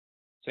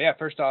So yeah,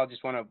 first of all, I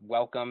just want to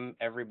welcome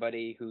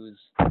everybody who's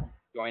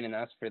joining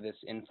us for this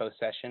info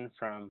session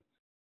from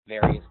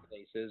various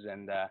places,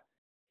 and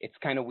it's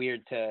kind of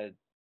weird to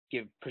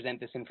give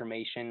present this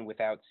information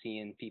without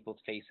seeing people's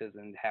faces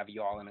and have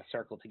you all in a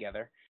circle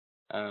together.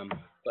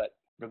 But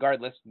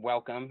regardless,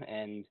 welcome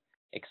and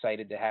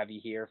excited to have you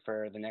here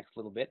for the next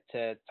little bit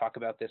to talk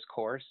about this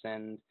course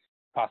and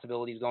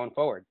possibilities going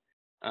forward.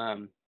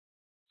 Um,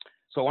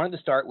 so I wanted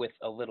to start with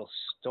a little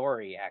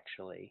story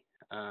actually.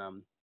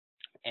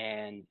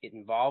 And it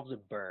involves a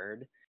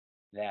bird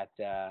that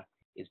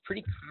is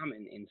pretty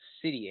common in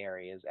city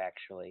areas,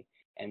 actually.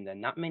 And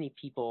not many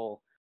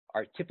people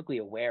are typically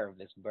aware of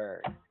this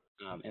bird.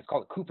 And it's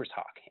called a Cooper's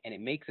hawk, and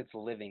it makes its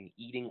living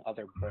eating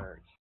other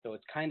birds. So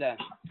it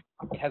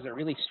has a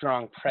really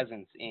strong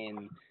presence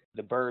in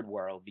the bird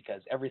world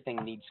because everything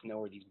needs to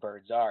know where these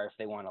birds are if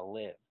they want to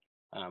live.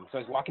 So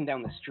I was walking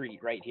down the street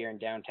right here in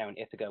downtown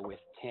Ithaca with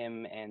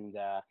Tim and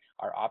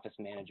our office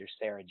manager,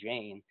 Sarah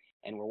Jane,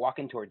 and we're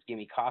walking towards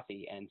Gimme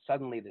Coffee, and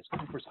suddenly this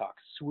Cooper's hawk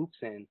swoops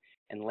in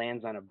and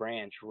lands on a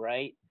branch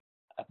right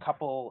a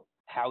couple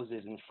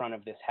houses in front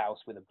of this house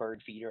with a bird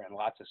feeder and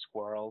lots of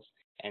squirrels.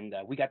 And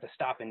we got to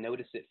stop and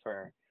notice it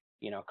for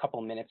a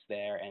couple minutes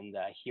there, and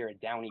hear a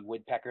downy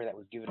woodpecker that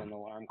was giving an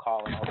alarm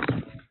call, and all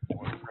the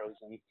squirrels were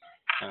frozen.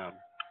 Um,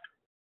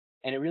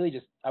 and it really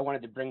just I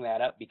wanted to bring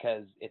that up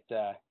because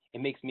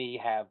it makes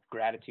me have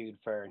gratitude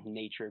for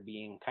nature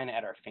being kind of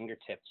at our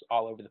fingertips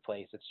all over the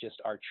place. It's just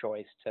our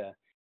choice to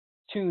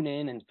tune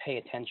in and pay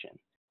attention.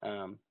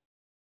 Um,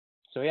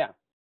 so yeah,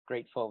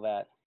 grateful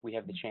that we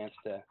have the chance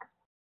to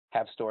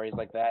have stories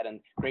like that, and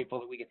grateful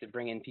that we get to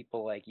bring in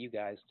people like you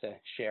guys to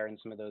share in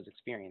some of those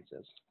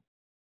experiences.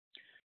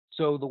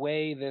 So the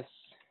way this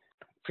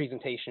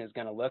presentation is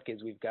going to look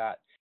is we've got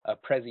a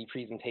Prezi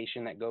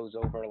presentation that goes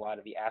over a lot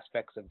of the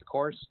aspects of the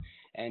course,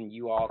 and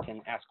you all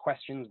can ask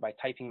questions by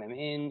typing them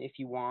in if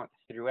you want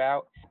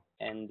throughout.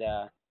 And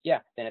yeah,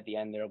 then at the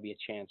end there will be a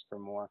chance for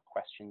more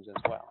questions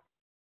as well.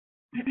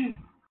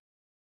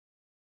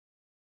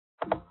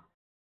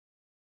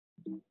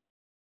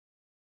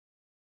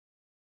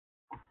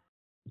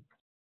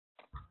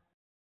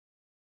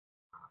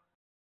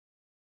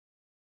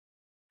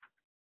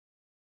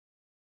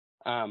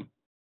 Um,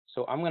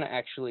 so I'm going to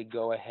actually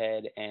go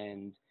ahead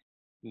and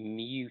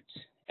mute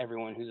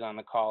everyone who's on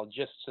the call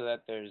just so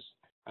that there's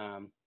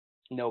um,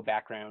 no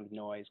background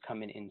noise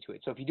coming into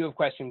it. So if you do have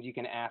questions, you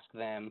can ask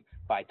them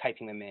by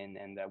typing them in,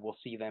 and we'll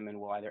see them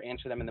and we'll either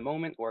answer them in the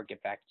moment or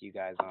get back to you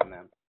guys on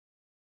them.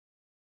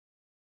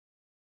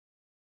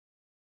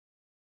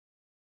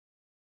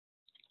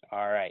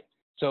 All right.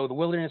 So the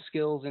Wilderness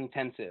Skills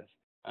Intensive.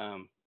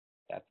 Um,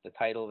 that's the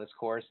title of this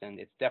course, and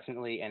it's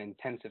definitely an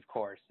intensive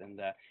course, and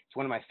it's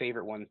one of my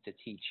favorite ones to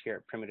teach here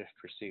at Primitive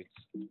Pursuits.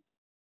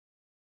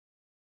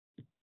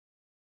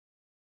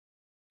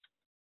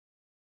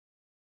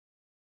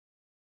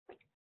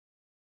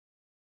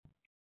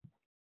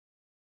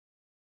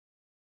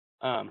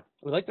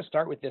 We'd like to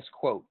start with this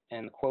quote,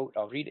 and the quote,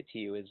 I'll read it to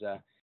you, is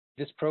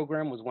this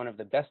program was one of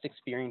the best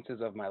experiences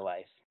of my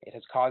life. It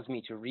has caused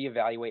me to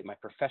reevaluate my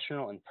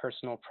professional and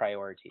personal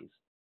priorities.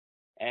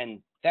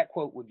 And that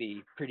quote would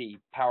be pretty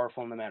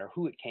powerful no matter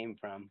who it came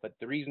from. But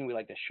the reason we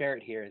like to share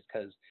it here is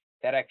because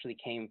that actually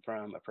came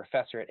from a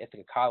professor at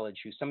Ithaca College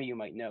who some of you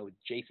might know,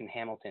 Jason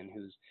Hamilton,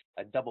 who's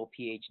a double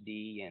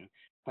PhD in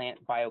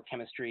plant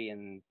biochemistry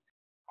and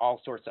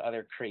all sorts of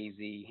other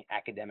crazy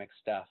academic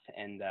stuff.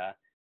 And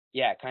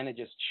yeah, it kind of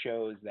just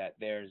shows that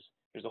there's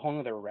a whole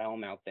other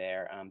realm out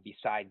there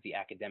besides the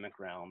academic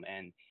realm,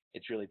 and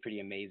it's really pretty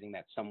amazing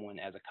that someone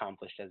as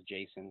accomplished as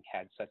Jason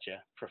had such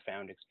a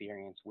profound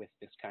experience with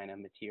this kind of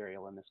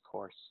material in this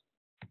course.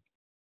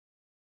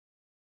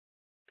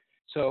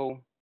 So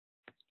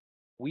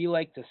we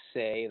like to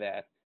say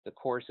that the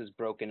course is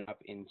broken up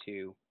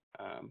into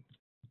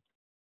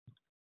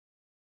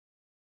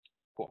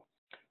cool,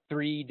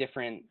 three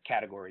different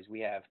categories.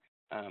 We have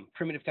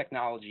primitive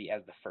technology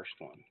as the first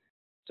one.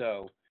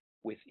 So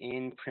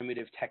within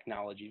primitive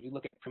technology, we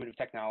look at primitive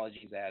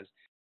technologies as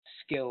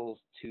skills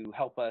to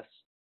help us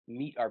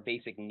meet our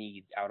basic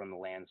needs out on the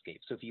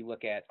landscape. So if you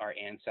look at our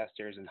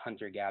ancestors and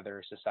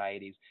hunter-gatherer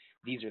societies,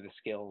 these are the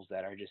skills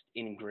that are just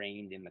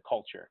ingrained in the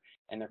culture.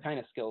 And they're kind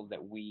of skills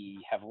that we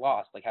have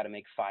lost, like how to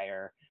make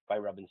fire by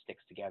rubbing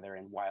sticks together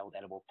and wild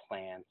edible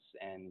plants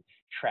and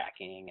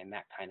tracking and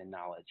that kind of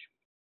knowledge.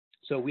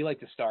 So we like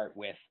to start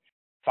with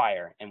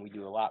fire, and we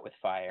do a lot with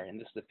fire. And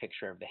this is a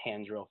picture of the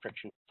hand drill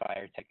friction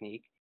fire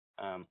technique.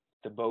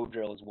 The bow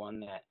drill is one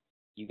that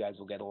you guys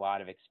will get a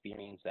lot of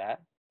experience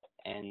at.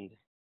 And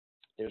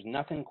there's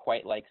nothing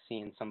quite like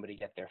seeing somebody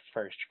get their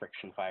first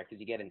friction fire, because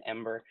you get an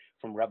ember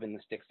from rubbing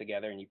the sticks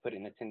together and you put it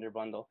in a tinder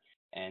bundle,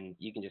 and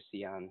you can just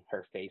see on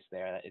her face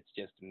there that it's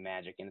just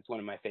magic. And it's one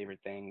of my favorite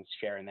things,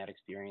 sharing that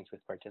experience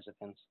with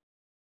participants.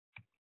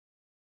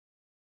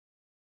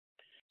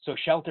 So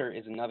shelter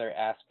is another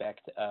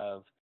aspect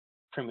of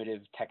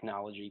primitive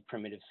technology,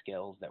 primitive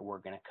skills that we're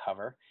going to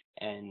cover.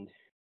 And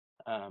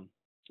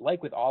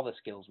like with all the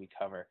skills we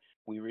cover,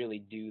 we really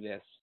do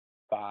this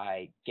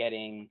by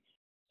getting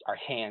our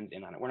hands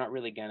in on it. We're not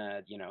really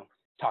gonna,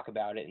 talk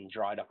about it and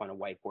draw it up on a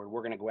whiteboard.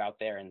 We're gonna go out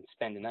there and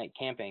spend a night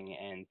camping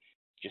and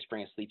just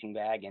bring a sleeping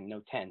bag and no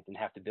tent and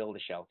have to build a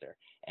shelter.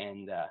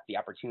 And the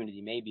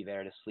opportunity may be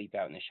there to sleep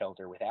out in a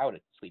shelter without a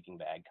sleeping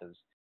bag because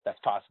that's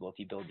possible if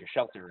you build your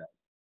shelter right.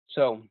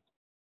 So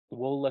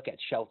we'll look at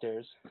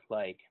shelters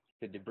like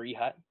the debris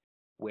hut,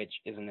 which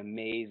is an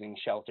amazing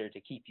shelter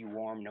to keep you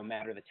warm no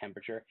matter the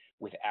temperature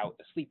without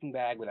a sleeping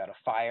bag, without a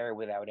fire,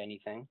 without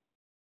anything.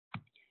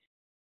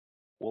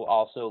 We'll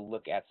also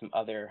look at some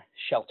other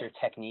shelter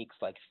techniques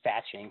like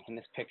thatching. And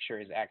this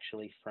picture is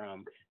actually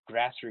from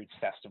Grassroots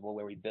Festival,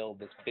 where we build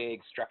this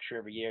big structure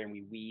every year and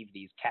we weave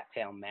these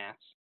cattail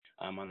mats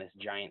on this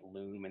giant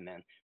loom and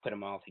then put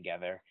them all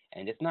together.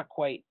 And it's not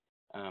quite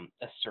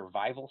a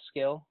survival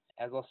skill,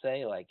 as I'll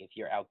say. Like if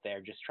you're out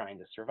there just trying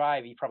to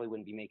survive, you probably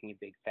wouldn't be making a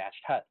big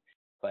thatched hut.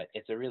 But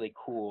it's a really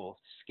cool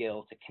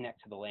skill to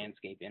connect to the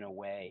landscape in a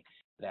way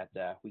that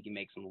we can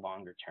make some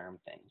longer term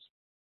things.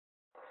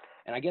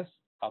 And I guess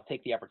I'll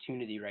take the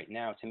opportunity right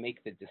now to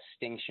make the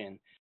distinction.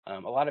 A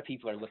lot of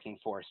people are looking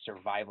for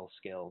survival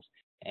skills,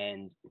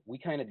 and we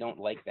kind of don't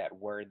like that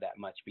word that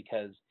much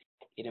because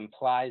it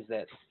implies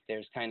that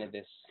there's kind of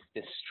this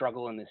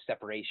struggle and this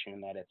separation,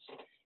 and that it's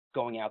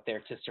going out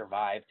there to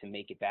survive, to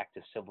make it back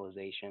to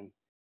civilization.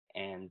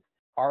 And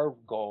our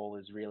goal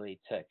is really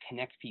to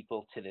connect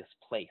people to this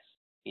place.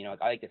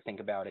 I like to think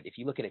about it. If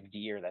you look at a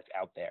deer that's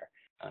out there,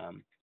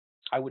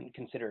 I wouldn't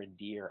consider a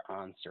deer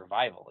on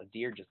survival. A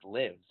deer just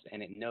lives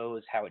and it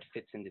knows how it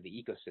fits into the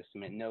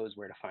ecosystem. It knows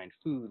where to find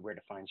food, where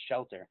to find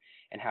shelter,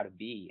 and how to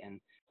be. And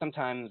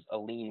sometimes a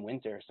lean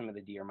winter, some of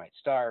the deer might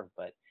starve,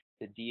 but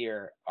the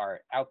deer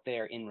are out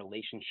there in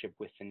relationship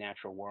with the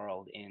natural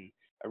world in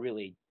a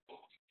really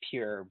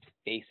pure,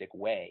 basic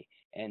way.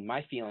 And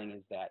my feeling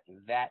is that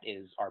that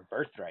is our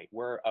birthright.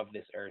 We're of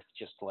this earth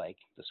just like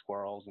the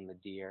squirrels and the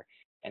deer.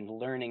 And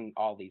learning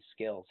all these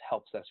skills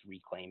helps us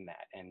reclaim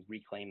that and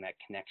reclaim that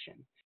connection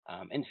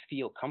and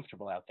feel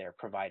comfortable out there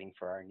providing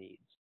for our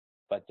needs.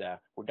 But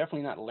we're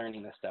definitely not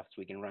learning this stuff so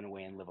we can run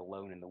away and live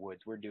alone in the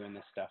woods. We're doing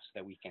this stuff so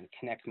that we can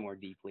connect more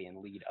deeply and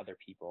lead other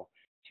people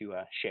to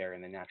share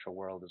in the natural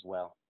world as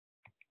well.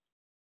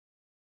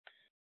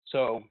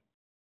 So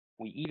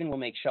we even will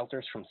make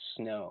shelters from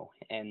snow.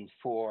 And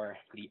for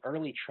the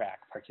early track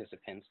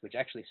participants, which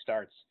actually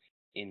starts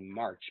in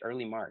March,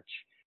 early March,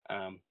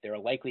 there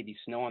will likely be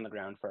snow on the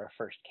ground for our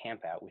first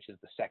camp out, which is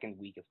the second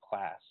week of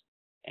class.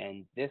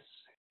 And this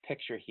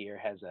picture here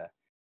has a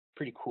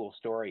pretty cool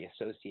story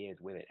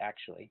associated with it,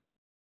 actually.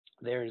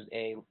 There's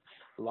a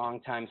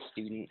longtime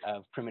student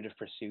of Primitive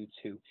Pursuits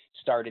who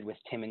started with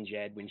Tim and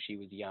Jed when she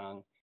was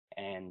young,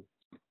 and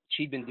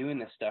she'd been doing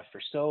this stuff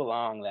for so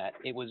long that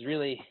it was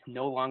really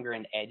no longer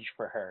an edge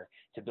for her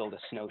to build a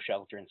snow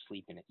shelter and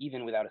sleep in it,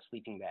 even without a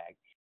sleeping bag.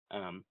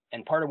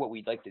 And part of what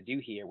we'd like to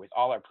do here with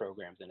all our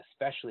programs, and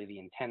especially the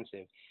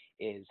intensive,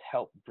 is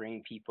help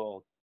bring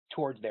people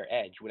towards their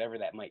edge, whatever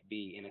that might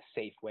be, in a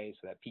safe way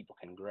so that people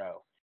can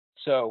grow.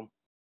 So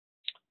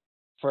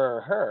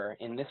for her,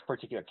 in this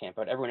particular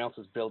campout, everyone else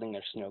was building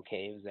their snow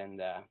caves,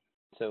 and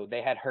so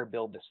they had her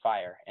build this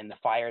fire. And the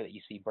fire that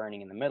you see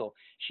burning in the middle,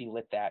 she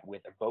lit that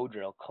with a bow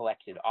drill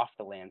collected off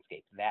the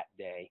landscape that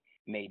day,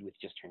 made with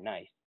just her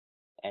knife.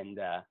 And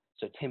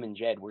so Tim and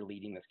Jed were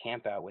leading this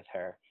campout with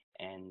her.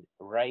 And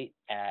right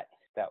at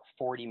about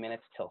 40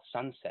 minutes till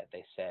sunset,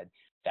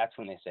 that's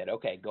when they said,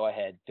 okay, go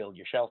ahead, build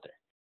your shelter.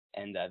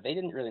 And they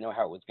didn't really know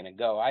how it was going to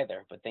go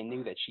either, but they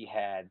knew that she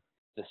had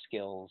the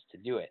skills to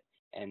do it.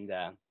 And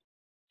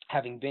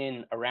having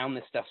been around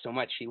this stuff so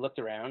much, she looked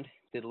around,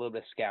 did a little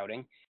bit of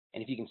scouting.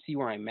 And if you can see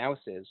where my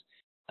mouse is,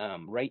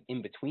 right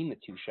in between the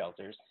two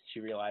shelters,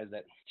 she realized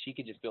that she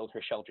could just build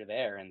her shelter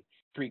there, and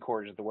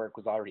 3/4 of the work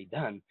was already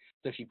done.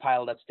 So she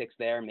piled up sticks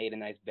there, made a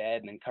nice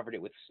bed, and then covered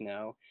it with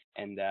snow,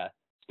 and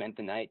spent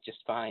the night just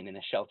fine in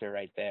a shelter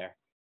right there.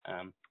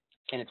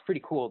 And it's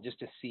pretty cool just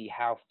to see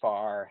how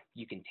far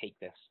you can take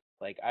this.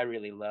 Like, I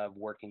really love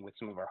working with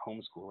some of our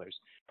homeschoolers,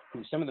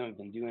 who some of them have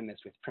been doing this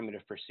with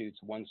Primitive Pursuits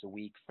once a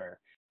week for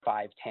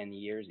 5-10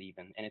 years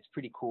even. And it's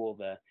pretty cool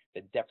the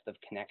depth of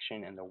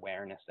connection and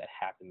awareness that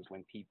happens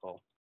when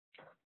people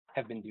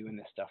have been doing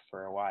this stuff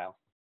for a while.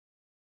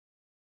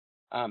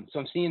 So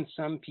I'm seeing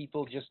some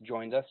people just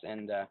joined us,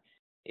 and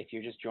if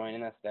you're just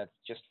joining us, that's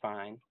just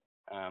fine.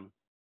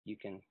 You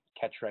can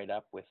catch right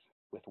up with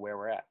where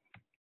we're at.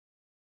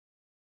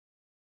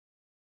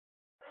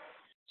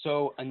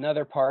 So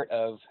another part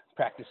of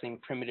practicing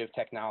primitive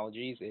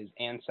technologies is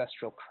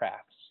ancestral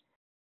crafts.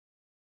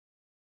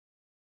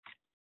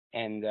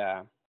 And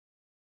I'd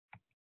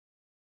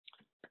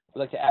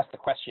like to ask the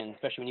question,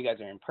 especially when you guys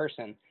are in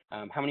person,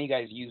 how many of you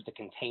guys used a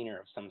container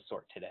of some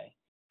sort today?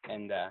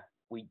 And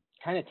we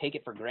kind of take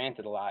it for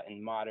granted a lot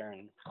in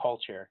modern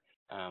culture,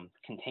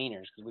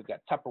 containers, because we've got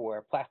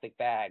Tupperware, plastic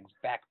bags,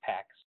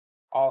 backpacks,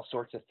 all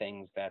sorts of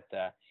things that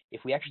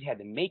if we actually had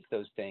to make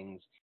those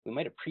things, we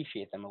might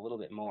appreciate them a little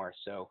bit more.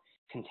 So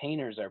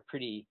containers are a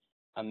pretty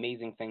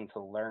amazing thing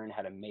to learn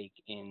how to make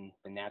in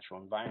the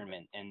natural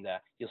environment. And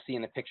you'll see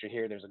in the picture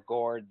here, there's a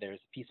gourd, there's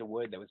a piece of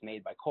wood that was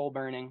made by coal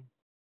burning.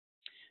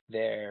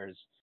 There's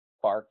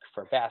bark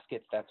for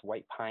baskets. That's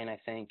white pine, I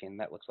think, and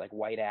that looks like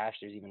white ash.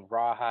 There's even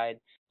rawhide.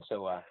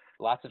 So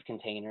lots of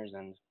containers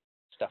and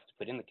stuff to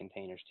put in the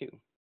containers too.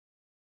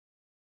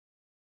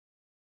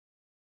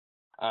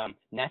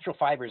 Natural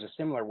fiber is a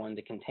similar one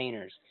to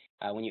containers.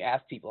 When you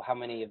ask people how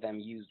many of them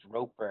used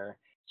rope or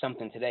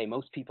something today,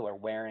 most people are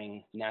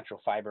wearing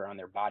natural fiber on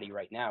their body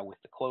right now with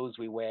the clothes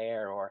we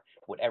wear or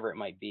whatever it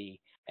might be.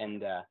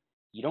 And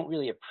you don't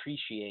really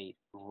appreciate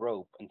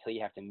rope until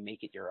you have to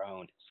make it your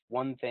own. It's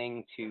one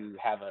thing to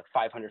have a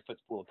 500-foot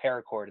spool of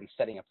paracord and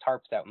setting up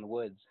tarps out in the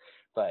woods,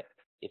 but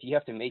if you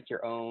have to make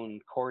your own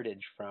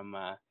cordage from,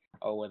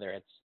 whether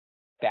it's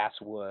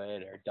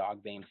basswood or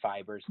dogbane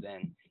fibers,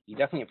 then you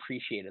definitely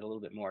appreciate it a little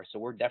bit more. So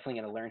we're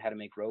definitely going to learn how to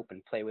make rope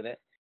and play with it.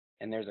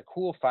 And there's a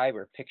cool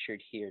fiber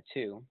pictured here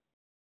too.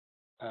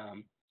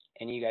 And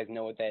you guys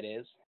know what that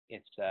is.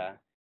 It's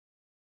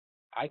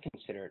I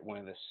consider it one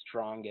of the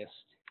strongest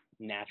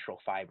natural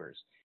fibers,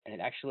 and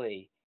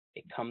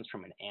it comes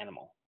from an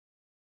animal.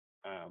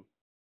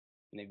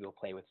 Maybe we'll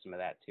play with some of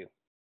that too.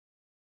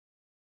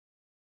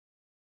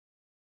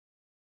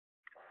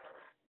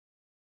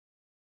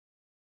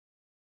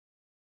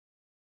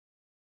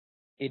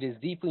 It is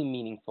deeply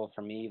meaningful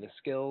for me, the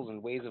skills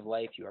and ways of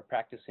life you are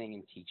practicing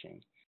and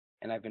teaching,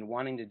 and I've been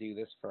wanting to do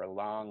this for a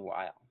long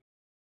while.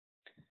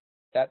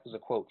 That was a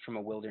quote from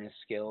a wilderness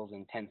skills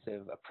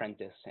intensive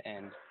apprentice,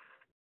 and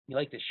we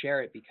like to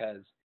share it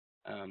because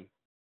um,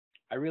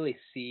 I really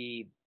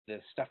see the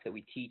stuff that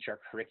we teach, our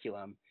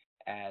curriculum,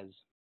 as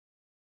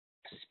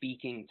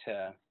speaking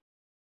to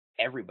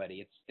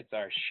everybody. It's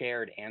our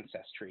shared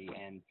ancestry,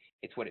 and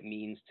it's what it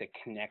means to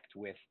connect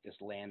with this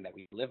land that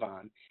we live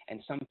on.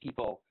 And some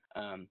people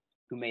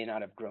who may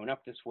not have grown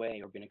up this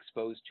way or been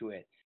exposed to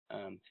it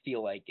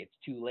feel like it's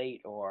too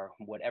late or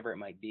whatever it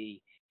might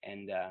be.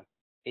 And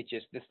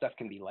this stuff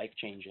can be life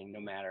changing no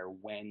matter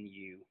when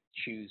you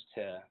choose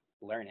to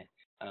learn it.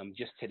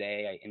 Just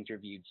today, I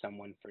interviewed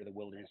someone for the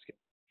Wilderness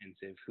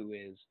Intensive who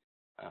is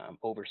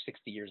over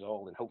 60 years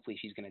old, and hopefully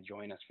she's going to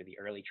join us for the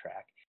early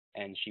track.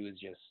 And she was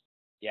just,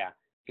 yeah,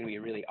 going to be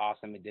a really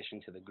awesome addition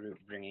to the group,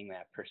 bringing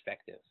that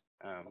perspective.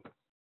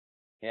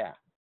 Yeah.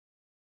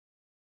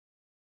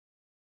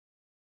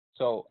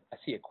 So I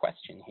see a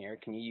question here.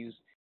 Can you use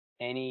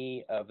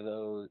any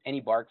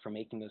bark for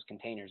making those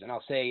containers? And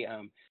I'll say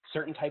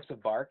certain types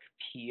of bark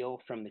peel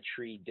from the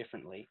tree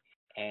differently,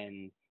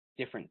 and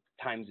different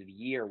times of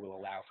year will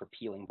allow for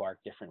peeling bark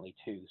differently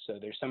too. So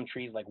there's some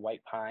trees like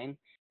white pine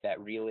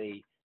that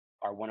really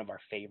are one of our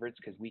favorites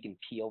because we can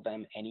peel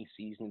them any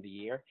season of the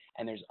year.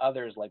 And there's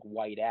others like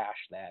white ash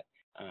that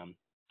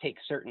take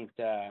certain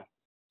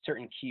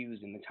cues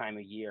in the time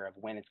of year of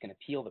when it's going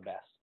to peel the best.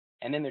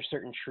 And then there's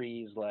certain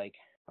trees like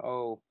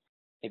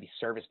maybe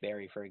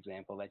serviceberry, for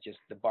example, that just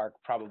the bark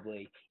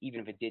probably, even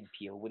if it did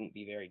peel, wouldn't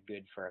be very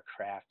good for a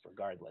craft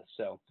regardless.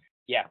 So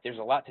yeah, there's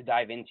a lot to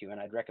dive into, and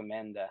I'd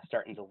recommend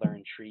starting to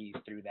learn trees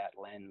through that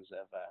lens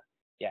of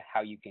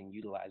how you can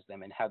utilize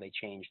them and how they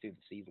change through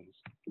the seasons.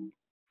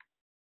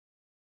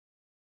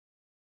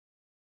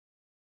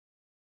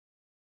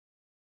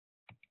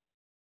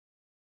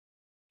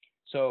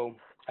 So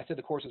I said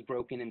the course is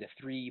broken into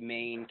three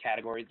main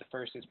categories. The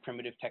first is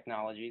primitive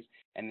technologies,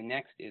 and the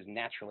next is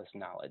naturalist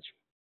knowledge.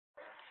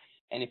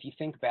 And if you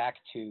think back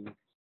to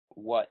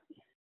what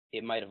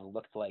it might have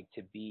looked like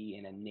to be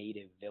in a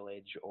native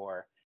village,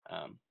 or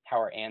how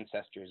our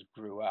ancestors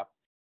grew up,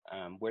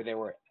 where there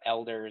were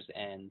elders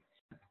and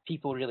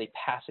people really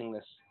passing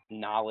this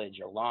knowledge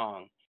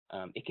along,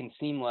 it can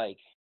seem like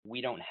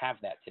we don't have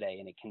that today,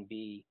 and it can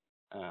be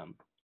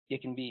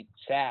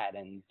sad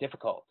and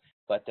difficult.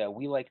 But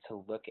we like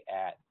to look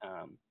at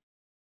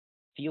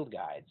field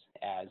guides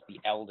as the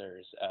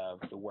elders of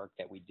the work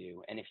that we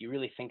do. And if you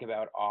really think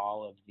about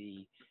all of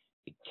the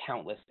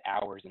countless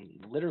hours and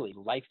literally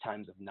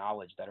lifetimes of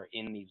knowledge that are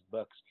in these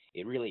books,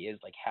 it really is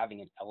like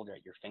having an elder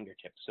at your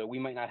fingertips. So we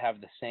might not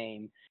have the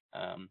same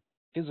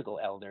physical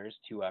elders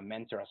to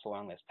mentor us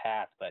along this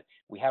path, but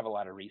we have a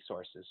lot of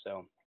resources.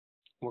 So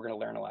we're going to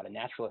learn a lot of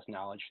naturalist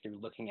knowledge through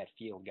looking at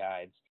field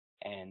guides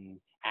and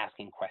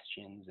asking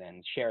questions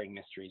and sharing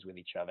mysteries with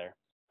each other.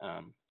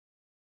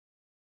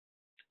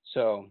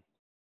 So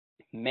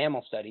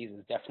mammal studies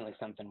is definitely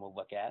something we'll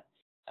look at.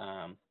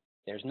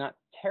 There's not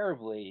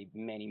terribly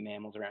many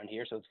mammals around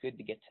here, so it's good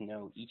to get to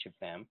know each of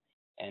them.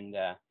 And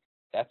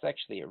that's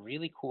actually a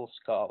really cool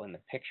skull in the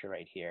picture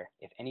right here.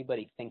 If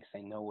anybody thinks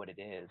they know what it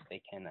is,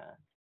 they can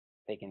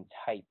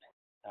type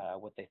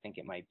what they think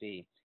it might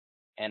be.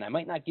 And I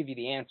might not give you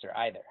the answer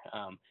either.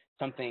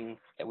 Something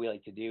that we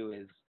like to do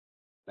is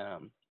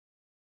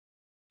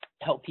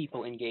help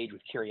people engage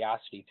with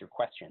curiosity through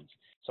questions.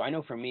 So I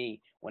know for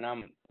me, when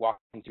I'm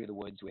walking through the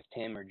woods with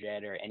Tim or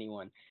Jed or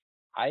anyone,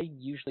 I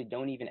usually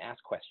don't even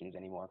ask questions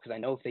anymore because I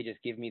know if they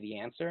just give me the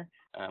answer,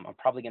 I'm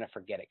probably going to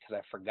forget it because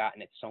I've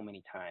forgotten it so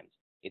many times.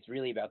 It's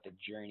really about the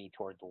journey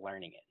towards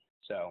learning it.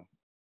 So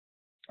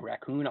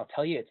raccoon, I'll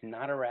tell you, it's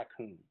not a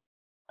raccoon.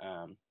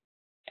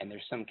 And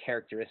there's some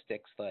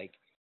characteristics like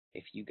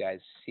if you guys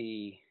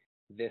see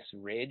this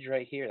ridge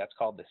right here, that's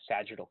called the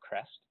sagittal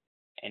crest.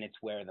 and it's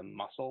where the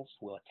muscles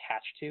will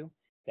attach to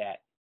that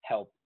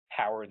help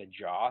power the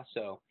jaw.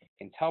 So you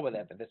can tell by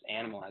that this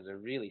animal has a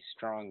really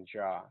strong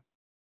jaw.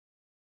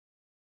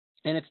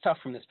 And it's tough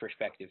from this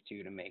perspective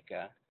too to make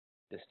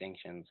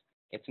distinctions.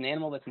 It's an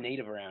animal that's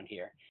native around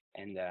here,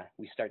 and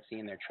we start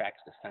seeing their tracks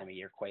this time of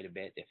year quite a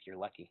bit if you're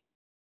lucky.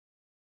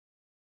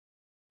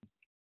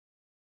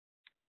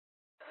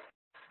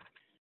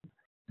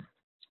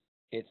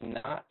 It's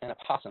not an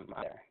opossum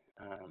either,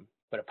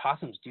 but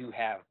opossums do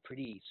have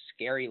pretty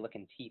scary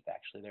looking teeth.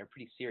 Actually, they're a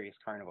pretty serious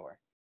carnivore.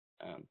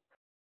 Um,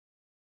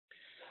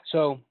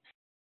 so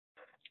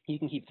you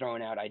can keep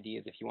throwing out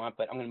ideas if you want,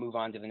 but I'm going to move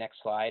on to the next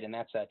slide, and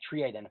that's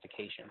tree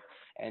identification.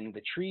 And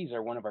the trees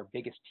are one of our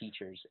biggest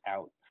teachers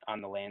out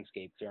on the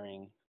landscape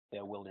during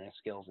the Wilderness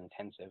Skills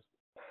Intensive.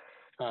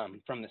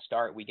 From the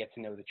start, we get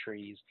to know the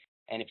trees,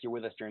 and if you're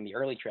with us during the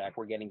early track,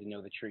 we're getting to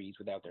know the trees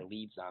without their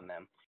leaves on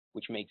them,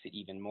 which makes it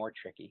even more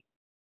tricky.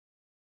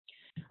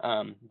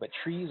 But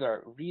trees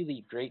are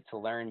really great to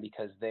learn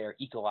because they're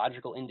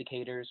ecological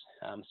indicators.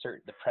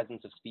 The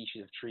presence of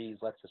species of trees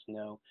lets us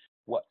know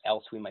what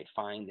else we might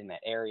find in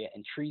that area.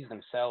 And trees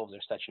themselves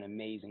are such an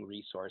amazing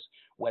resource,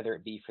 whether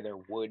it be for their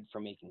wood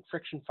for making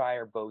friction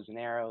fire, bows and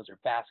arrows, or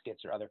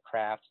baskets, or other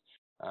crafts,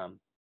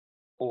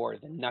 or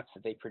the nuts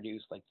that they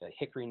produce, like the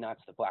hickory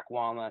nuts, the black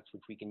walnuts,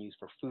 which we can use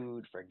for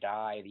food, for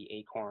dye, the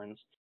acorns.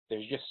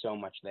 There's just so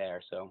much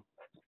there. So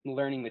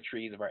learning the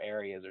trees of our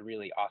area is a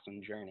really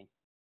awesome journey.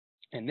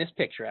 And this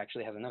picture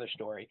actually has another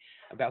story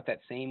about that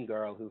same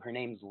girl who her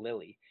name's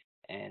Lily.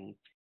 And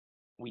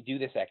we do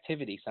this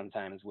activity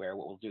sometimes where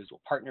what we'll do is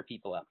we'll partner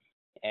people up,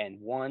 and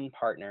one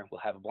partner will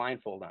have a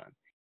blindfold on,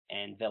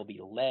 and they'll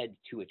be led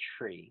to a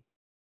tree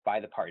by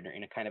the partner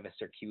in a kind of a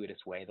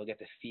circuitous way. They'll get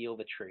to feel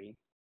the tree,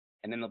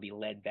 and then they'll be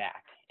led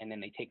back, and then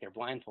they take their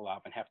blindfold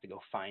off and have to go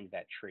find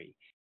that tree.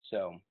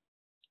 So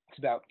it's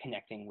about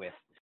connecting with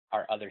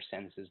our other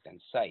senses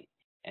than sight.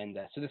 And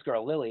so this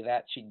girl, Lily,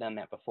 she'd done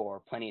that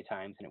before plenty of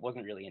times, and it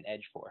wasn't really an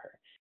edge for her.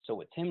 So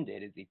what Tim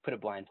did is he put a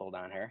blindfold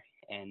on her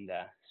and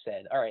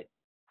said, all right,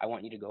 I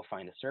want you to go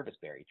find a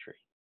serviceberry tree.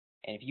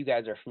 And if you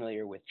guys are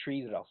familiar with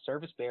trees at all,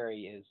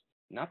 serviceberry is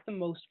not the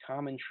most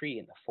common tree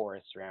in the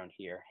forests around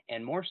here.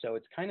 And more so,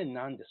 it's kind of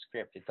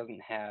nondescript. It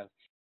doesn't have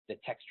the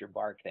texture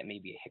bark that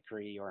maybe a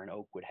hickory or an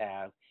oak would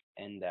have,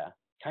 and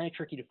kind of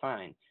tricky to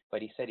find.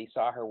 But he said he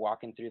saw her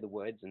walking through the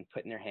woods and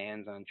putting her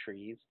hands on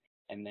trees,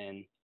 and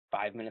then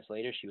 5 minutes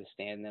later, she was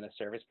standing at a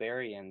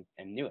serviceberry and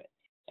knew it.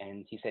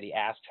 And he said he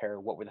asked her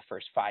what were the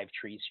first 5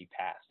 trees she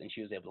passed, and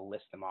she was able to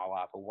list them all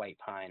off: a white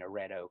pine, a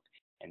red oak,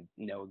 and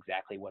know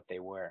exactly what they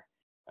were.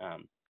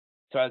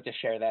 So I like to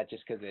share that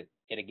just because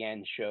it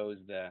again shows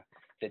the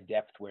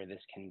depth where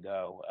this can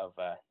go of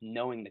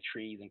knowing the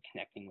trees and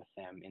connecting with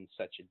them in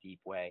such a deep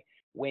way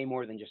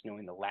more than just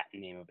knowing the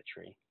Latin name of a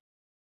tree.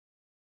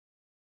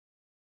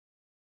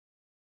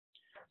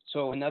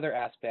 So another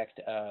aspect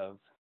of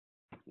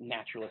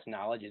naturalist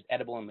knowledge is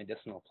edible and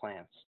medicinal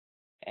plants.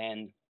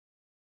 And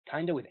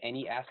kind of with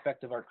any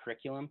aspect of our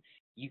curriculum,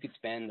 you could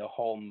spend a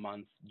whole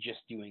month just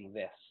doing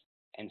this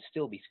and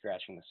still be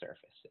scratching the surface.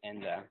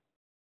 And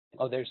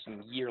there's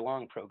some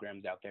year-long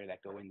programs out there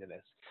that go into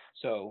this.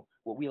 So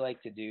what we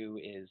like to do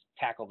is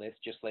tackle this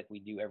just like we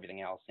do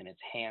everything else, and it's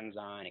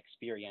hands-on,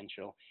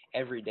 experiential.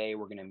 Every day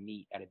we're going to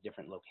meet at a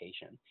different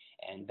location,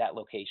 and that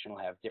location will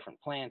have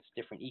different plants,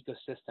 different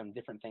ecosystem,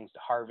 different things to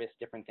harvest,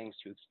 different things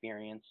to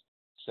experience.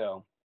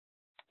 So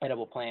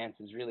edible plants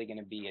is really going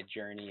to be a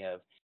journey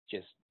of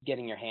just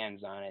getting your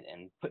hands on it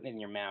and putting it in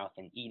your mouth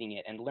and eating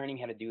it and learning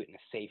how to do it in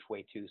a safe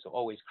way too. So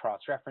always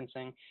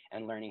cross-referencing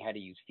and learning how to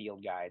use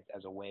field guides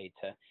as a way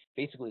to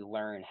basically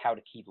learn how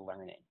to keep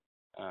learning.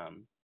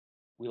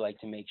 We like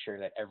to make sure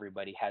that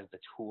everybody has the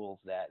tools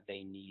that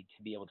they need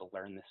to be able to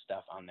learn this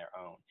stuff on their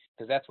own,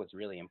 because that's what's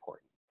really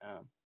important.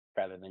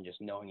 Rather than just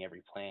knowing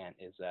every plant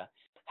is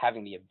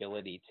having the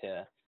ability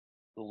to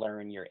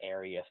learn your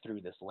area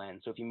through this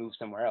lens. So if you move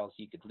somewhere else,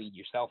 you could lead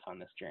yourself on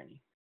this journey.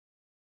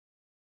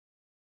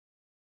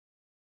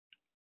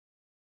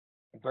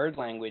 Bird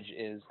language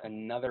is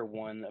another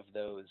one of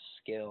those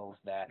skills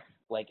that,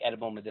 like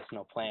edible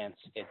medicinal plants,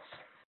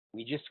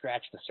 we just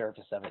scratch the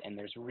surface of it, and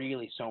there's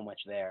really so much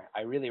there.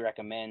 I really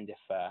recommend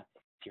if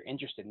you're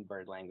interested in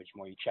bird language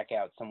more, you check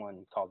out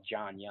someone called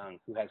John Young,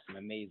 who has some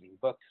amazing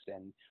books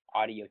and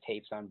audio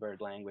tapes on bird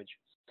language.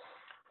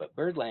 But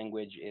bird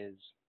language is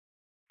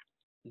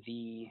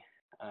the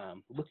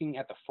looking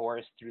at the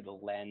forest through the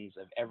lens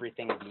of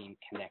everything being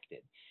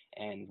connected.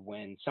 And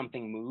when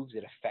something moves,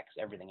 it affects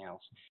everything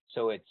else.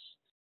 So it's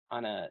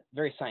on a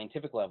very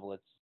scientific level,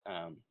 it's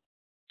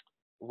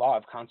law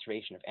of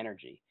conservation of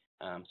energy.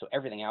 So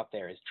everything out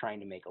there is trying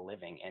to make a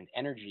living, and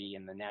energy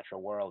in the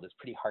natural world is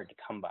pretty hard to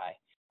come by.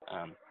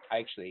 I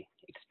actually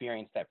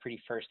experienced that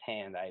pretty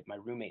firsthand. My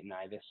roommate and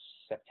I this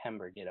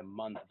September did a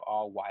month of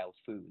all wild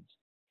foods,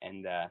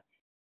 and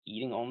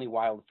eating only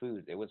wild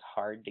foods, it was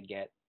hard to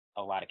get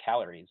a lot of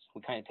calories.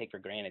 We kind of take for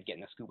granted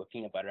getting a scoop of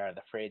peanut butter out of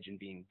the fridge and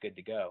being good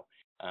to go.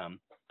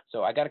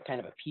 So I got a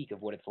kind of a peek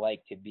of what it's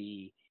like to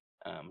be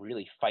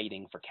really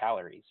fighting for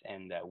calories.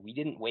 And we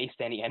didn't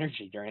waste any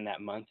energy during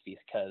that month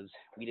because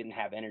we didn't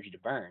have energy to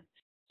burn.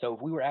 So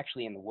if we were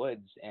actually in the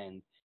woods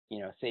and,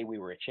 say we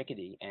were a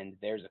chickadee and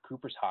there's a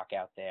Cooper's hawk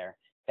out there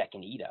that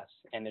can eat us,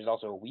 and there's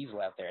also a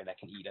weasel out there that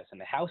can eat us, and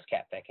the house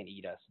cat that can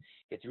eat us,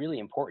 it's really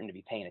important to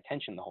be paying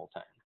attention the whole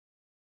time.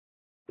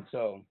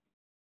 So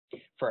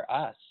for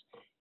us,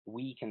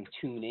 we can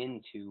tune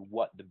into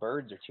what the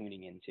birds are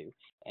tuning into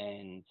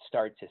and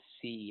start to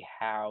see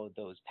how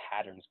those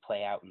patterns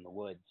play out in the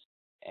woods.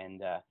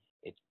 And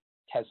it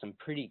has some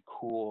pretty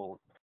cool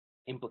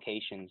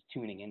implications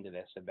tuning into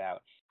this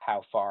about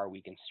how far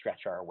we can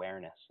stretch our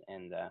awareness.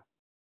 And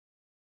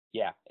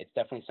yeah, it's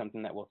definitely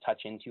something that we'll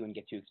touch into and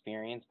get to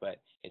experience, but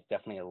it's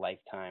definitely a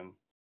lifetime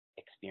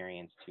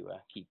experience to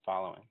keep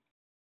following.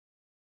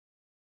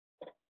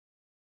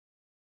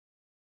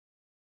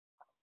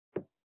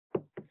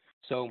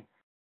 So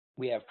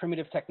we have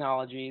primitive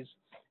technologies,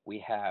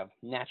 we have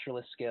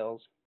naturalist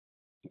skills,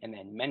 and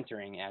then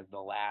mentoring as the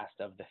last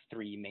of the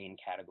three main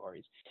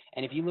categories.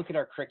 And if you look at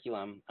our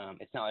curriculum,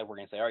 it's not like we're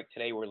going to say, all right,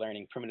 today we're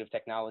learning primitive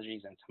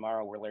technologies, and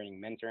tomorrow we're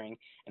learning mentoring,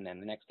 and then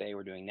the next day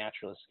we're doing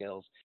naturalist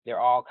skills. They're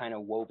all kind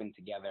of woven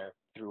together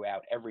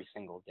throughout every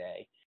single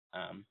day,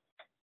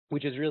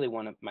 which is really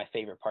one of my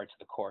favorite parts of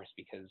the course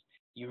because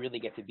you really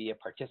get to be a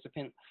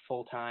participant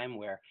full time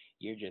where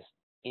you're just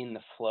in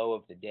the flow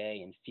of the day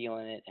and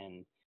feeling it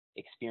and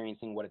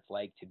experiencing what it's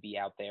like to be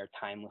out there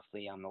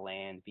timelessly on the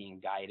land, being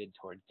guided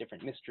towards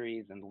different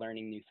mysteries and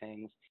learning new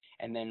things.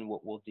 And then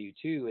what we'll do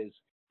too is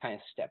kind of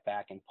step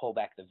back and pull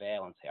back the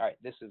veil and say, all right,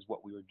 this is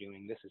what we were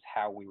doing, this is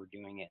how we were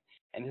doing it,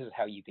 and this is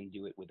how you can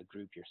do it with a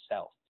group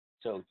yourself.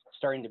 So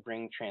starting to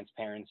bring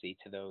transparency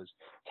to those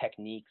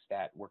techniques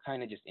that were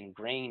kind of just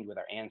ingrained with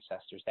our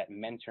ancestors, that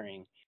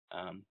mentoring.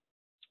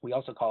 We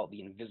also call it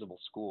the invisible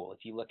school.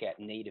 If you look at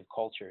native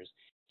cultures,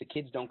 the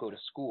kids don't go to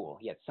school,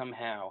 yet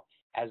somehow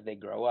as they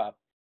grow up,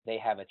 they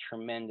have a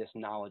tremendous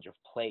knowledge of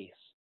place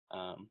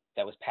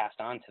that was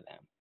passed on to them,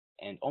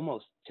 and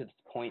almost to the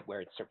point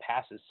where it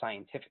surpasses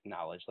scientific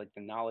knowledge. Like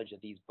the knowledge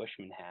that these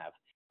Bushmen have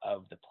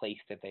of the place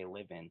that they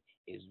live in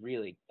is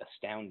really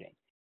astounding.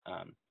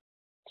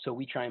 So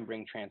we try and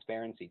bring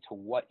transparency to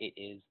what it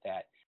is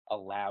that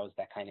allows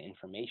that kind of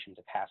information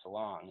to pass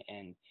along.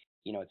 And,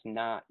 it's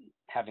not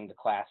having the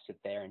class sit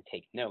there and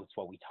take notes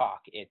while we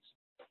talk. It's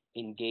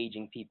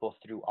engaging people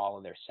through all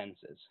of their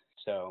senses.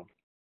 So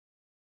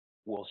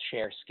we'll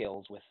share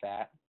skills with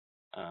that.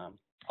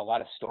 A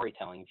lot of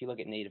storytelling. If you look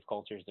at native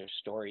cultures, there's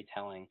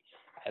storytelling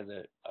as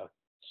a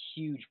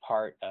huge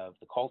part of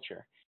the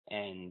culture.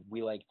 And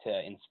we like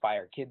to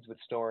inspire kids with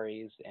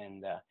stories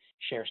and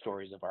share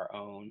stories of our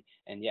own.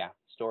 And yeah,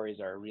 stories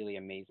are a really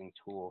amazing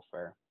tool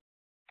for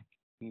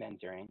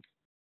mentoring.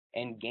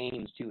 And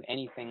games too,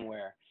 anything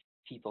where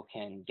people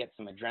can get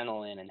some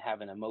adrenaline and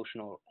have an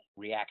emotional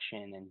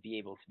reaction and be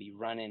able to be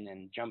running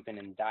and jumping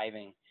and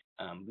diving.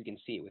 We can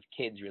see it with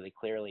kids really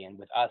clearly. And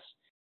with us,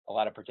 a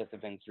lot of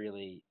participants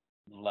really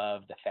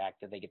love the fact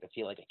that they get to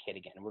feel like a kid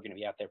again. We're going to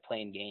be out there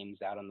playing games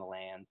out on the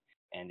land,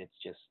 and it's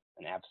just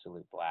an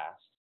absolute blast.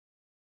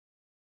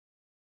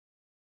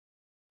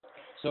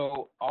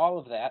 So all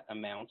of that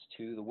amounts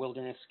to the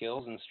Wilderness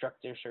Skills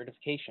Instructor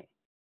Certification.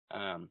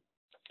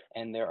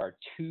 And there are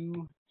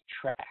two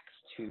tracks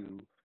to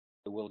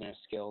the Wilderness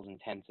Skills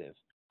Intensive.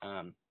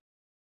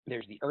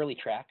 There's the early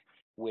track,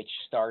 which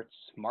starts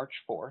March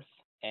 4th,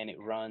 and it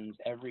runs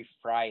every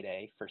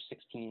Friday for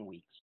 16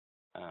 weeks,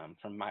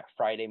 from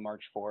Friday,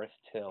 March 4th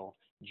till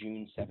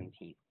June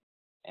 17th.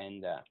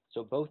 And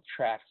so both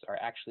tracks are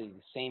actually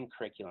the same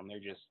curriculum. They're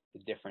just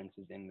the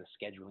differences in the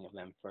scheduling of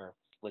them for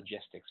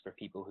logistics for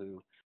people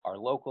who are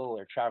local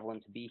or traveling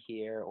to be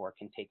here or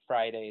can take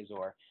Fridays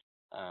or,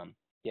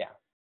 yeah.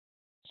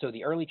 So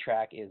the early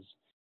track is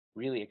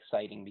really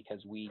exciting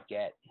because we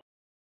get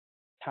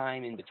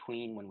time in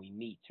between when we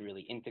meet to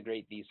really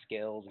integrate these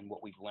skills and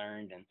what we've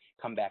learned and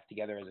come back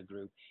together as a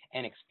group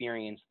and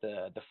experience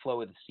the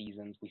flow of the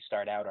seasons. We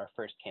start out our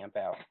first camp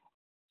out,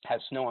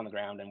 has snow on the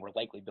ground, and we're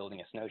likely building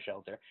a snow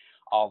shelter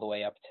all the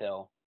way up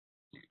till,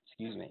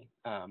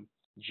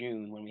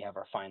 June when we have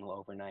our final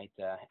overnight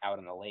out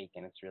on the lake,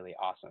 and it's really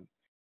awesome.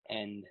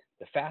 And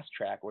the fast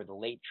track or the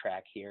late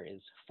track here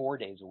is 4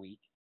 days a week,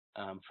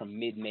 from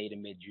mid-May to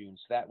mid-June.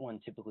 So that one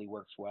typically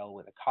works well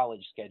with a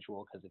college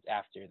schedule because it's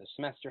after the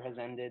semester has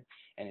ended,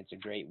 and it's a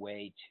great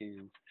way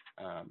to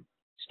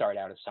start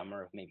out a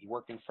summer of maybe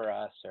working for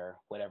us or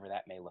whatever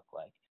that may look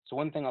like. So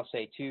one thing I'll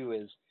say too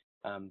is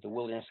the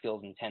Wilderness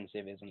Skills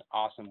Intensive is an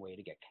awesome way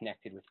to get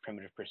connected with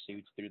primitive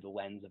pursuits through the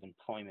lens of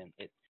employment.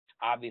 It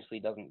obviously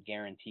doesn't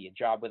guarantee a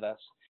job with us,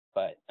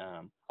 but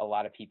a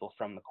lot of people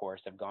from the course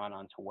have gone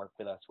on to work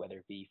with us, whether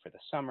it be for the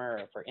summer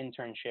or for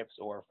internships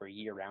or for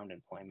year-round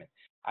employment.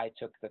 I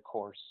took the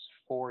course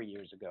 4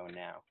 years ago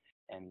now,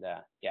 and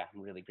yeah,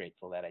 I'm really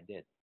grateful that I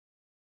did.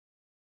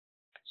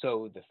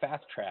 So the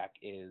fast track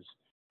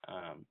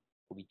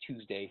will be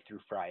Tuesday through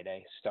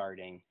Friday,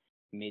 starting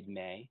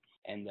mid-May,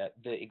 And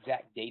the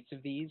exact dates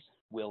of these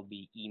will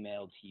be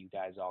emailed to you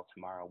guys all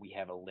tomorrow. We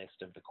have a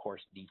list of the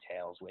course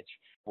details, which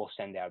we'll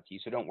send out to you.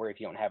 So don't worry if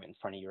you don't have it in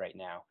front of you right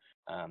now.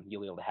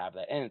 You'll be able to have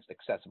that, and it's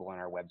accessible on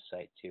our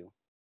website too.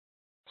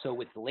 So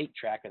with the late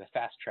track or the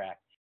fast track,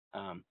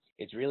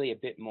 it's really a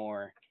bit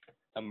more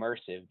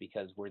immersive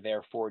because we're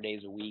there 4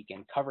 days a week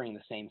and covering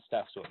the same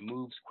stuff, so it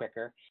moves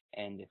quicker,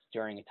 and it's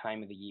during a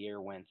time of the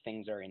year when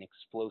things are in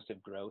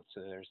explosive growth,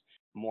 so there's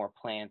more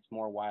plants,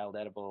 more wild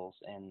edibles,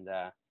 and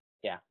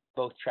yeah,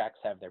 both tracks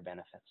have their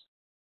benefits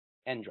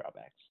and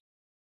drawbacks.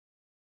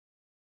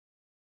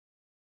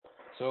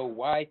 So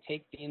why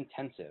take the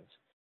intensive?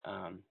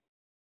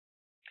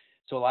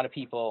 So a lot of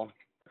people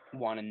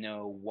want to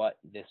know what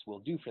this will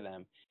do for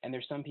them. And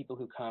there's some people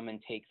who come and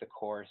take the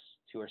course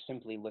who are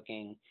simply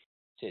looking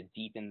to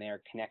deepen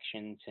their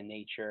connection to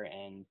nature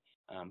and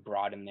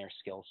broaden their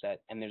skill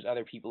set. And there's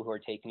other people who are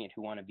taking it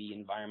who want to be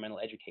environmental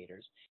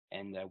educators.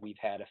 And we've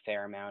had a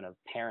fair amount of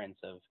parents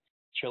of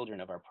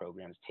children of our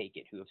programs take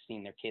it who have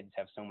seen their kids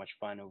have so much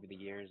fun over the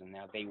years, and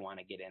now they want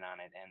to get in on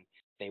it and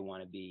they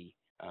want to be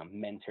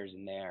mentors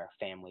in their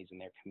families and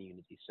their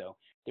community. So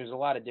there's a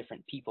lot of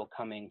different people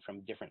coming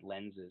from different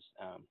lenses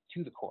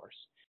to the course.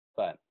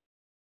 But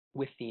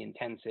with the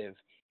intensive,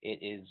 it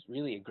is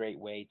really a great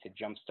way to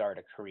jumpstart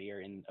a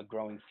career in a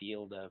growing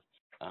field of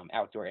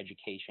outdoor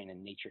education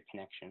and nature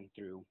connection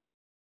through.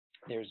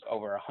 There's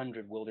over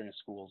 100 wilderness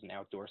schools and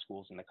outdoor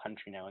schools in the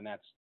country now, and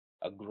that's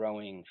a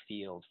growing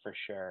field for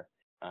sure.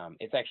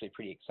 It's actually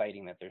pretty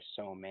exciting that there's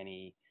so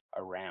many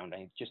around. I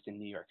mean, just in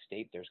New York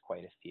State, there's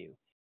quite a few.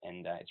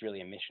 And it's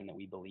really a mission that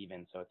we believe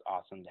in, so it's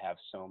awesome to have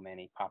so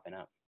many popping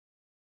up.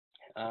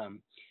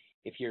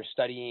 If you're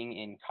studying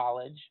in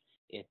college,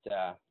 it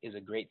is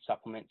a great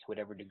supplement to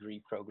whatever degree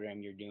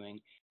program you're doing.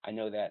 I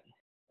know that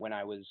when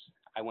I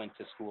went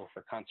to school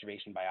for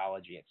conservation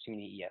biology at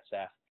SUNY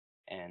ESF,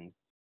 and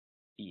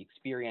the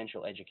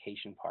experiential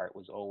education part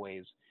was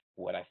always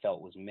what I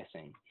felt was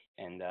missing.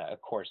 And a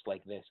course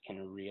like this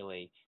can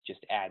really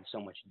just add so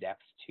much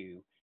depth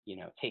to, you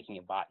know, taking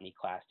a botany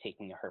class,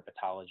 taking a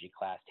herpetology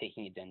class,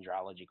 taking a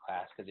dendrology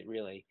class, because it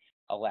really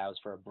allows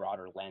for a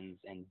broader lens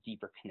and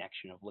deeper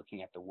connection of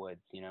looking at the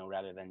woods, you know,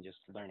 rather than just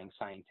learning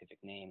scientific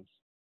names.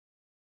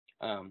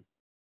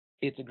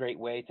 It's a great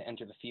way to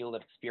enter the field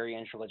of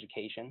experiential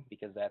education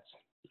because that's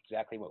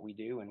exactly what we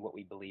do and what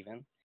we believe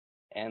in.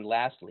 And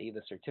lastly,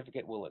 the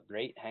certificate will look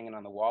great hanging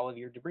on the wall of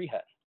your debris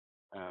hut.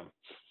 And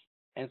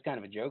it's kind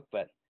of a joke,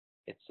 but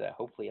it's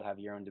hopefully you'll have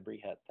your own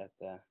debris hut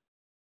that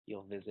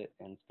you'll visit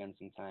and spend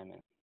some time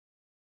in.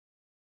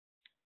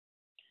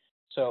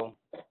 So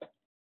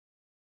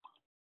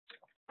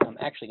I'm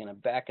actually going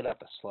to back it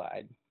up a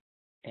slide,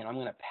 and I'm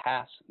going to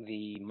pass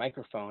the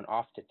microphone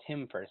off to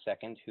Tim for a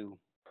second, who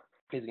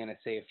is going to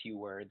say a few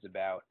words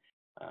about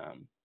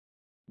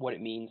what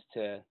it means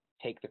to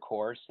take the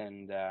course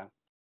and,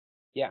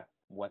 yeah,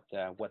 what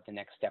the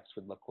next steps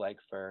would look like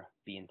for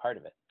being part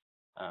of it.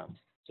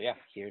 So yeah,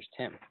 here's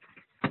Tim.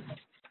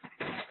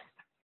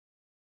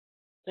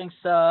 Thanks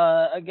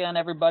again,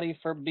 everybody,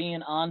 for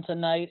being on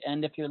tonight.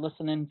 And if you're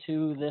listening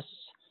to this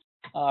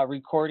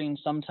recording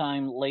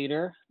sometime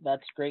later,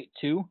 that's great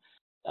too.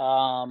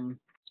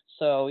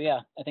 So yeah,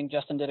 I think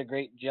Justin did a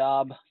great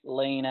job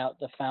laying out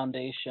the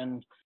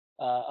foundation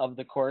of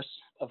the course.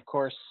 Of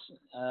course,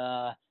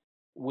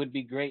 would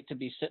be great to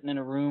be sitting in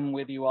a room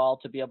with you all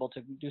to be able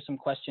to do some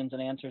questions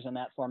and answers in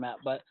that format.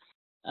 But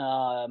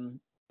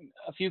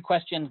a few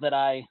questions that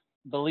I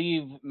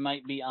believe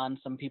might be on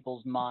some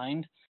people's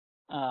mind.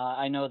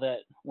 I know that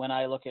when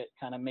I look at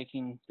kind of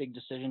making big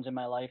decisions in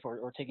my life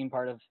or taking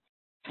part of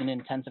in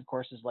intensive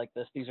courses like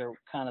this, these are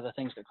kind of the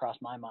things that cross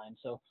my mind.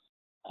 So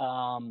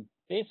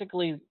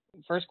basically,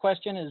 first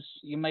question is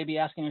you may be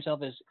asking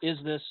yourself is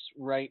this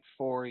right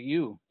for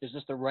you? Is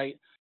this the right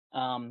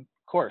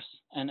course?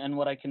 And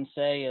what I can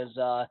say is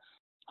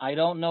I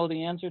don't know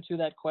the answer to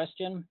that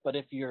question, but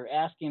if you're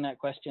asking that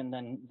question,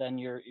 then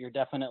you're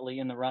definitely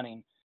in the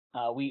running.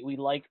 We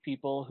like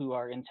people who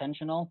are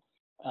intentional.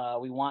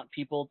 We want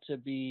people to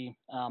be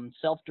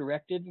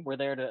self-directed. We're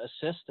there to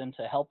assist and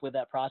to help with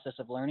that process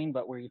of learning,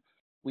 but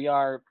we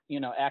are, you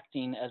know,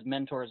 acting as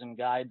mentors and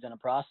guides in a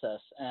process.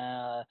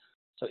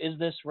 So is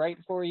this right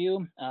for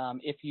you?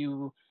 If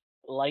you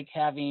like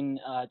having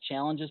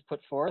challenges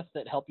put forth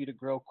that help you to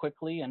grow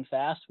quickly and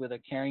fast with a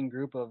caring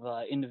group of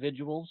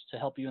individuals to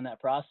help you in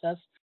that process,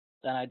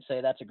 then I'd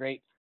say that's a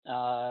great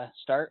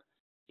start.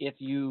 If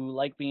you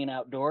like being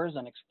outdoors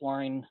and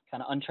exploring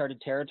kind of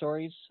uncharted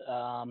territories,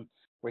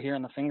 we're here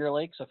in the Finger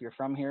Lakes, so if you're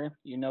from here,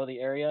 you know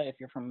the area. If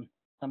you're from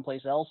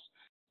someplace else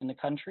in the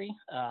country,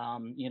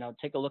 you know,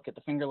 take a look at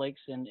the Finger Lakes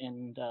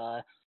in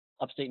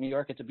upstate New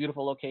York. It's a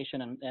beautiful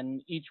location,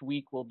 and each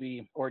week will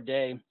be, or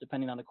day,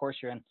 depending on the course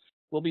you're in,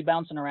 we'll be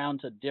bouncing around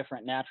to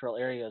different natural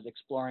areas,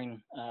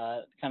 exploring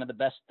kind of the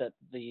best that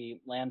the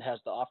land has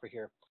to offer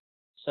here.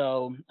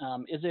 So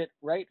is it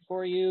right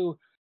for you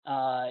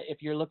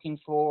if you're looking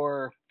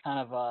for kind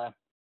of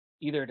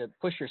either to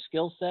push your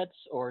skill sets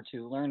or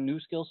to learn new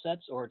skill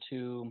sets or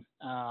to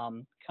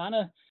kind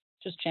of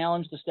just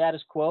challenge the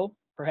status quo?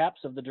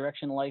 perhaps, of the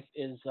direction life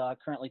is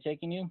currently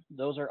taking you.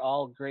 Those are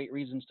all great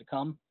reasons to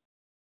come.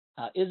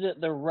 Is it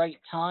the right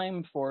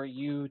time for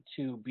you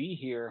to be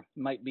here?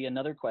 Might be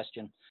another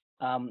question.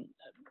 Um,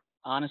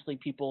 Honestly,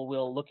 people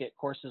will look at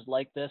courses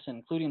like this,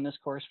 including this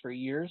course, for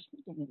years,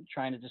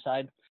 trying to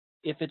decide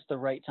if it's the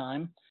right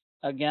time.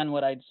 Again,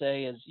 what I'd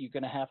say is you're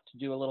going to have to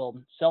do a little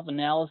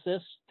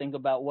self-analysis, think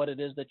about what it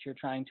is that you're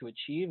trying to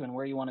achieve and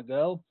where you want to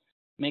go,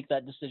 make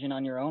that decision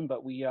on your own.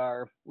 But we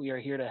are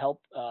here to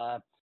help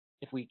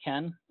if we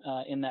can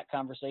in that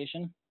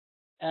conversation.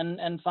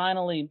 And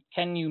finally,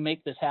 can you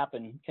make this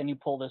happen? Can you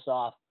pull this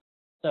off?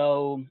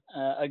 So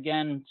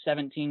again,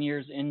 17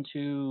 years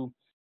into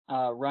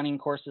running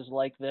courses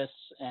like this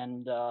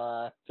and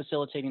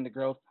facilitating the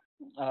growth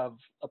of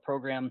a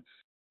program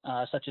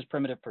such as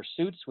Primitive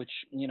Pursuits, which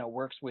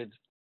works with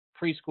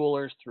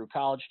preschoolers through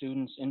college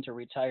students into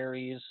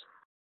retirees.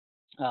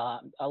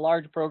 A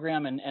large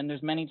program, and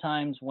there's many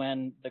times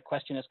when the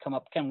question has come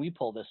up, can we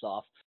pull this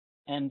off?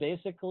 And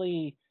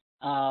basically,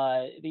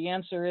 the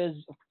answer is,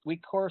 of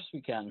course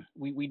we can.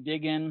 We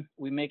dig in,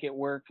 we make it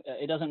work.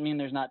 It doesn't mean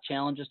there's not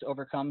challenges to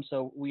overcome.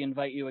 So we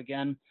invite you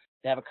again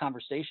to have a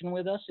conversation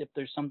with us if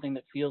there's something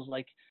that feels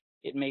like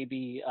it may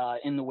be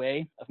in the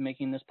way of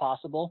making this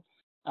possible.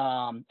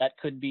 That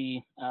could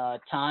be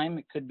time,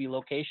 it could be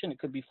location, it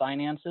could be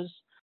finances.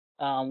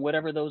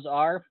 Whatever those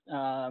are,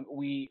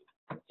 we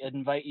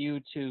invite you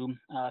to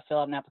fill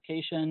out an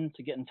application,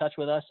 to get in touch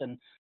with us,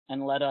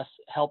 and let us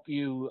help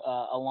you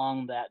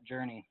along that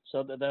journey.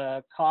 So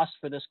the cost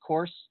for this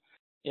course,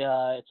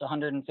 it's a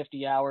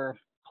 150-hour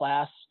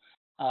class,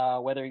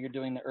 whether you're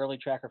doing the early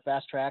track or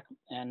fast track,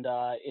 and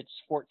it's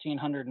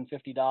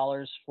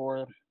 $1,450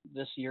 for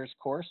this year's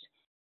course.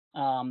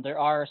 There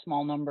are a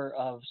small number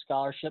of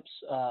scholarships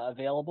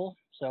available,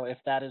 so if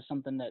that is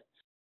something that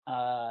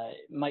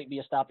might be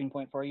a stopping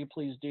point for you,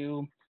 please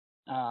do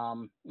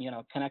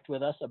connect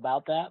with us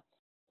about that.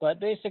 But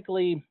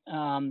basically,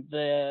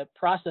 the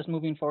process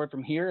moving forward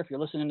from here, if you're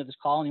listening to this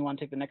call and you want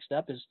to take the next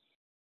step, is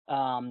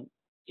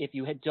if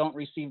you don't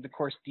receive the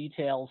course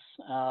details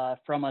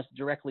from us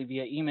directly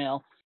via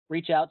email,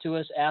 reach out to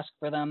us, ask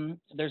for them.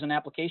 There's an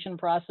application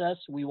process.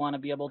 We want to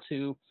be able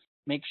to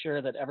make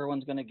sure that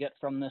everyone's going to get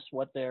from this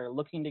what they're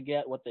looking to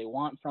get, what they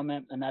want from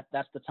it, and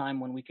that's the time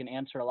when we can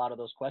answer a lot of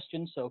those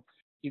questions. So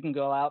you can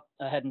go out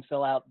ahead and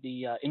fill out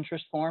the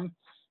interest form.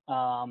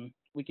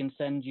 We can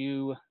send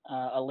you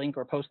a link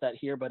or post that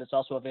here, but it's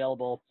also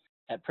available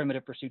at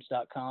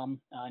primitivepursuits.com,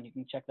 and you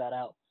can check that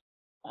out.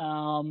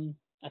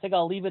 I think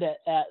I'll leave it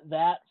at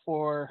that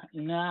for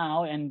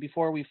now. And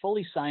before we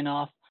fully sign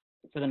off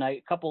for the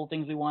night, a couple of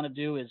things we want to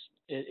do is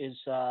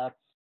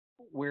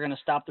we're going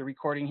to stop the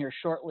recording here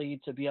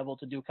shortly to be able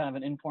to do kind of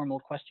an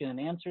informal question and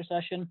answer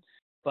session.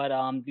 But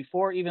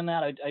before even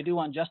that, I do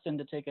want Justin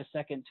to take a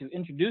second to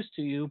introduce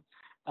to you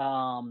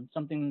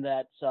something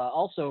that's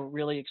also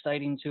really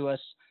exciting to us.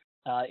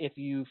 If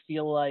you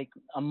feel like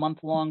a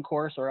month-long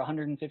course or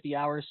 150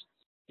 hours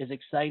is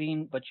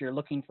exciting, but you're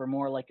looking for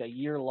more like a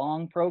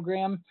year-long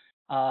program,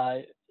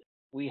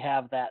 we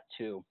have that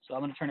too. So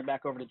I'm going to turn it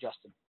back over to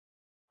Justin.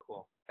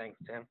 Cool. Thanks,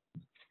 Tim.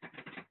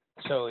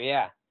 So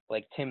yeah,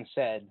 like Tim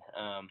said,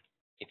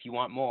 if you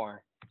want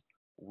more,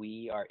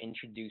 we are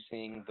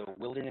introducing the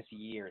Wilderness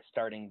Year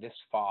starting this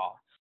fall.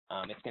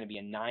 It's going to be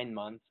a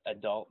 9-month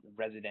adult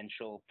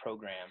residential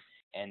program,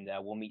 and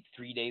we'll meet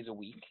 3 days a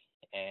week.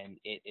 And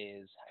it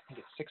is, I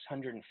think it's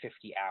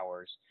 650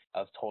 hours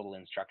of total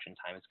instruction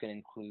time. It's going to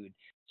include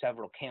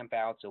several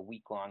campouts, a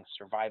week-long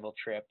survival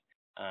trip,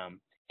 and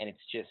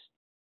it's just,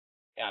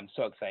 I'm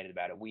so excited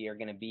about it. We are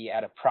going to be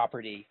at a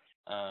property,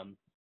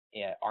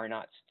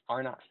 Arnott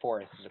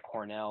Forest is a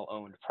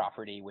Cornell-owned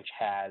property which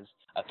has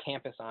a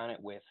campus on it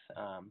with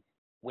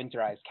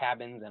winterized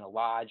cabins and a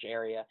lodge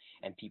area,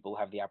 and people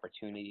have the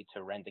opportunity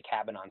to rent a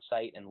cabin on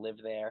site and live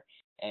there.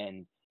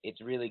 And it's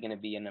really going to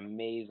be an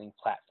amazing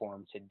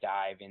platform to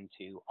dive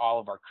into all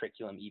of our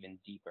curriculum even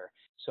deeper.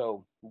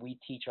 So we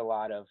teach a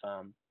lot of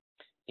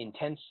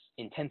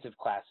intensive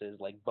classes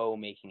like bow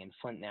making and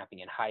flint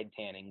knapping and hide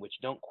tanning, which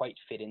don't quite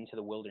fit into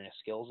the wilderness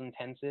skills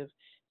intensive,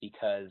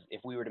 because if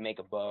we were to make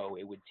a bow,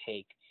 it would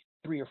take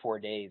 3 or 4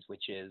 days,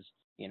 which is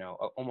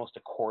almost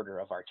a quarter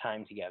of our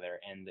time together.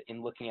 And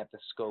in looking at the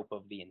scope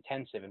of the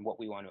intensive and what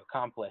we want to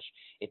accomplish,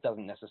 it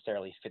doesn't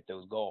necessarily fit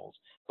those goals.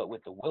 But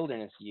with the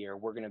Wilderness Year,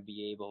 we're going to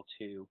be able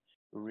to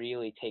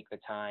really take the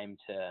time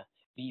to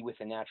be with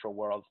the natural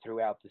world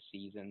throughout the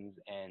seasons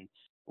and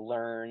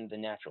learn the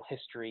natural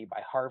history by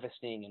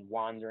harvesting and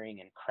wandering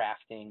and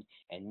crafting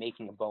and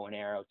making a bow and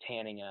arrow,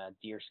 tanning a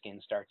deer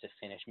skin start to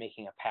finish,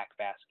 making a pack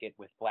basket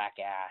with black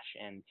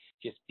ash, and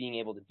just being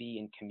able to be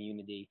in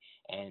community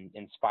and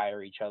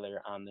inspire each other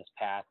on this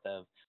path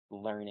of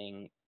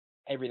learning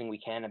everything we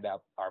can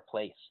about our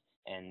place.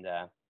 And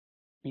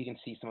you can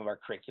see some of our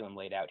curriculum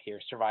laid out here: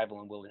 survival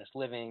and wilderness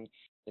living,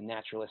 the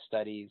naturalist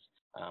studies,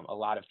 a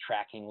lot of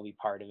tracking will be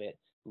part of it.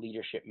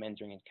 Leadership,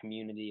 mentoring, and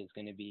community is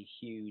going to be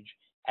huge.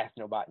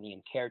 Ethnobotany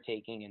and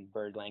caretaking, and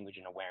bird language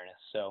and awareness.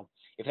 So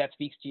if that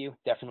speaks to you,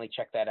 definitely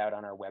check that out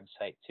on our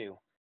website too.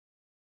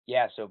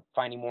 yeah, so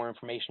finding more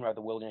information about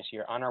the Wilderness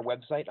Year on our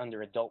website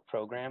under Adult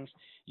Programs,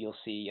 you'll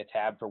see a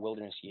tab for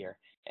Wilderness Year,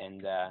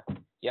 and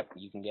yep,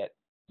 you can get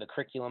the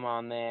curriculum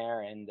on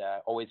there, and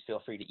always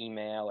feel free to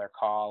email or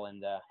call,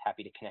 and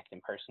happy to connect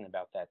in person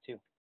about that too.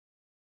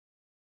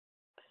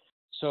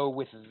 So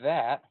with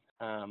that,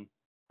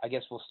 I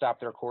guess we'll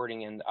stop the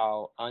recording and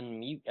I'll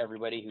unmute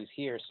everybody who's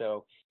here.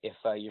 So if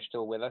you're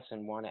still with us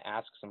and want to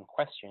ask some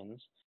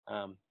questions,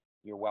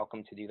 you're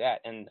welcome to do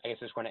that. And I guess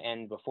I just want to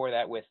end before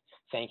that with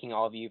thanking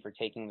all of you for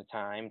taking the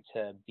time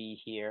to be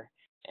here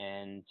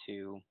and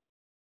to,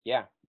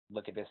 yeah,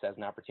 look at this as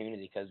an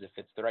opportunity, because if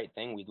it's the right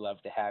thing, we'd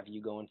love to have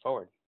you going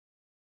forward.